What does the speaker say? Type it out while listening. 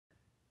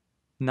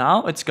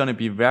Now it's going to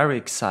be very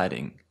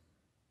exciting.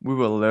 We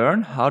will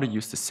learn how to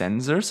use the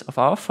sensors of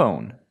our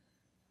phone.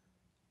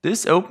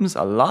 This opens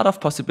a lot of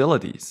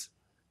possibilities.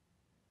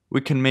 We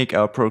can make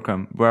our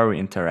program very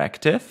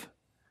interactive,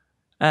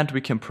 and we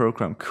can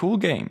program cool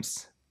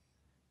games.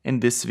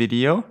 In this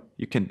video,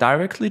 you can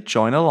directly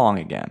join along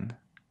again.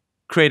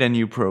 Create a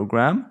new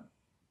program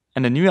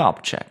and a new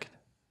object.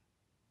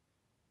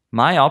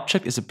 My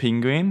object is a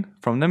penguin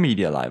from the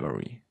media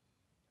library.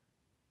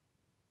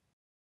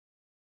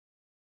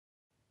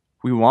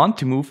 We want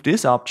to move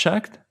this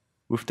object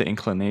with the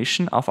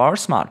inclination of our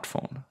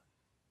smartphone.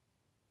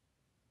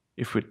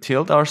 If we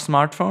tilt our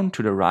smartphone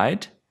to the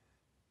right,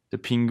 the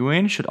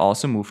penguin should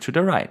also move to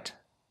the right.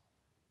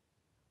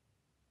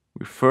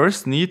 We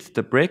first need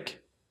the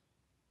brick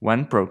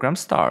when program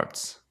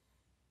starts.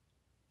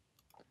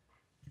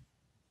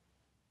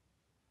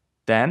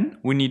 Then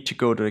we need to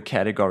go to the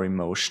category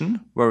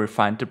Motion, where we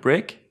find the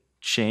brick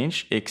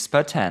Change X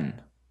by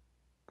 10.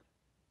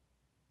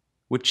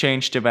 We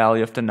change the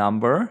value of the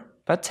number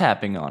by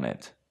tapping on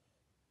it.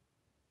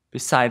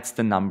 Besides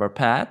the number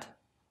pad,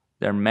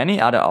 there are many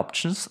other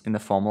options in the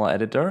formula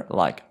editor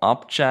like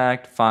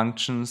Object,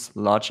 Functions,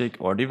 Logic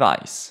or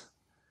Device.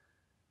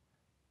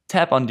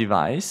 Tap on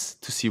Device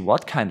to see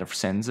what kind of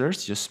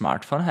sensors your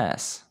smartphone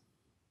has.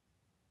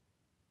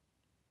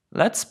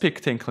 Let's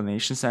pick the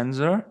inclination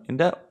sensor in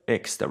the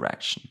X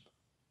direction.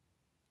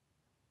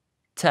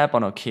 Tap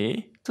on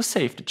OK to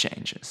save the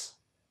changes.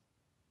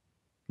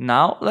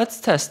 Now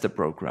let's test the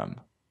program.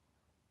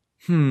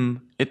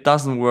 It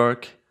doesn't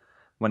work.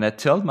 When I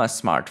tilt my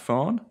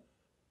smartphone,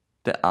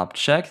 the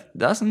object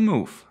doesn't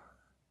move.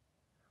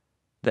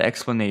 The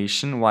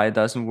explanation why it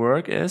doesn't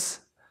work is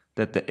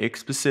that the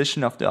X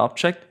position of the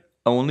object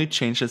only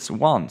changes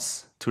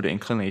once to the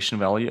inclination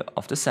value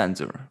of the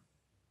sensor.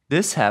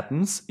 This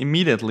happens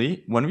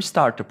immediately when we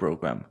start the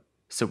program,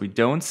 so we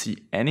don't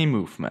see any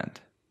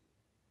movement.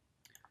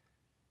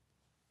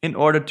 In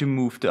order to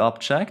move the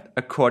object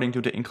according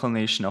to the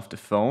inclination of the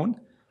phone,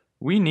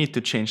 we need to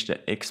change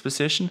the X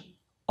position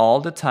all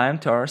the time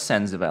to our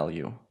sensor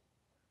value.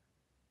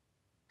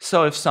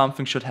 So if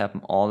something should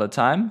happen all the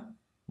time,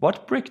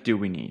 what brick do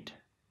we need?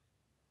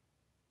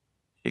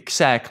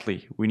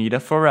 Exactly, we need a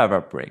forever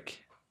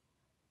brick.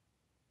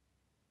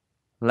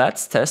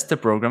 Let's test the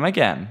program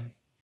again.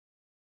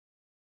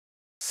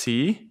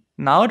 See,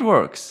 now it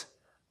works.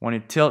 When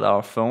we tilt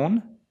our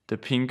phone, the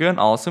penguin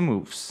also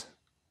moves.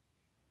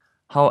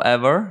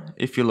 However,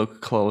 if you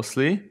look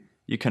closely,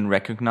 you can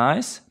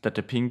recognize that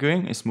the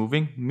penguin is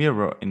moving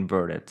mirror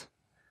inverted.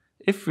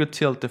 If we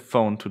tilt the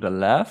phone to the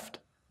left,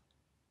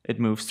 it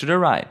moves to the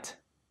right.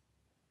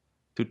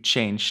 To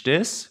change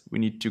this, we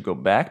need to go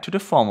back to the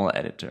formula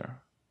editor.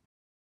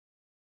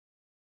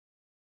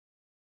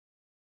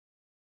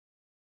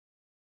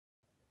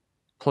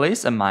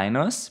 Place a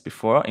minus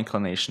before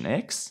inclination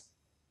X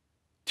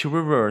to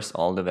reverse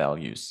all the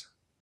values.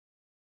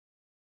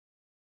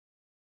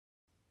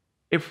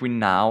 If we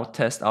now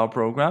test our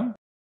program,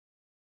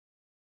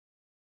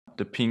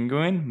 the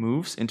penguin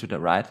moves into the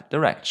right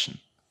direction.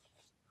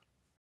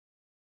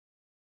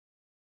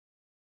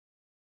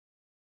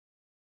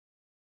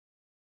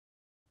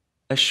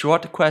 A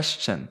short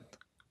question.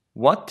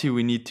 What do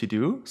we need to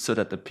do so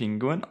that the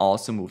penguin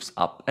also moves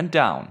up and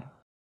down?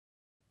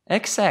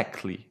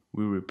 Exactly.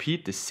 We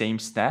repeat the same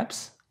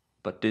steps,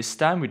 but this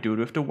time we do it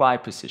with the Y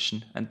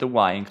position and the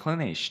Y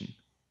inclination.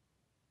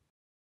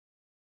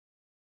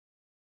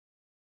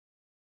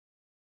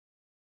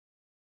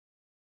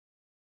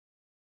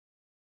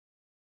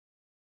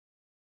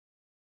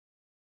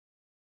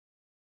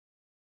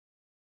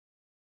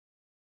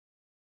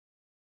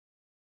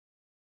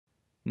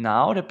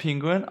 Now the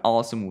penguin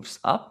also moves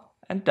up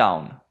and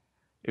down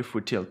if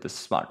we tilt the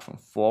smartphone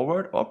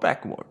forward or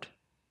backward.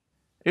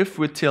 If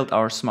we tilt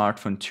our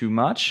smartphone too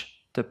much,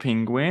 the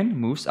penguin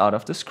moves out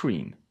of the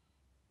screen.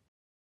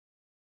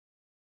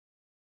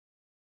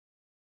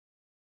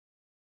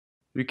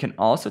 We can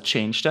also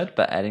change that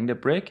by adding the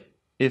brick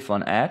If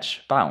on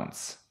Edge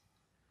Bounce.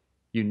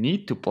 You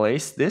need to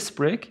place this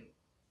brick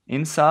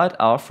inside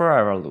our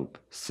forever loop,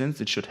 since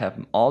it should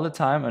happen all the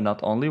time and not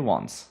only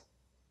once.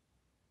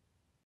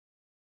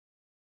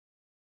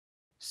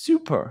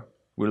 Super!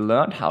 We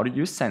learned how to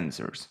use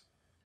sensors.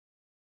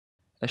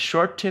 A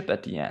short tip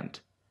at the end.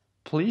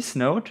 Please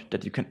note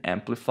that you can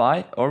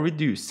amplify or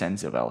reduce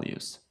sensor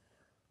values.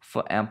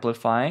 For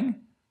amplifying,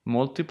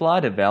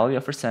 multiply the value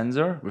of a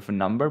sensor with a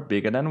number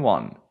bigger than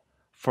 1.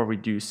 For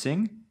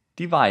reducing,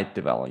 divide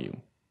the value.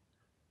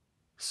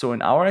 So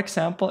in our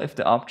example, if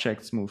the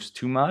object moves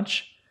too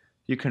much,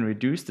 you can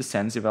reduce the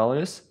sensor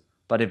values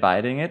by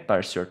dividing it by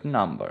a certain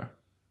number.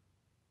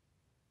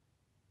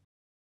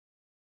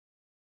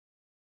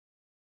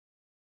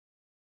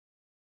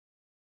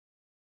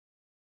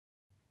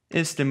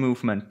 Is the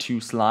movement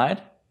too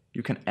slight?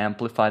 You can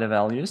amplify the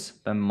values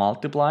by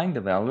multiplying the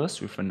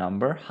values with a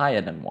number higher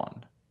than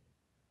 1.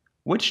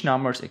 Which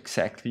numbers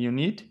exactly you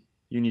need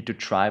to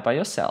try by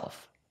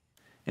yourself.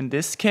 In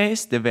this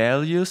case, the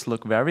values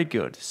look very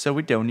good, so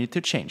we don't need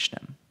to change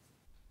them.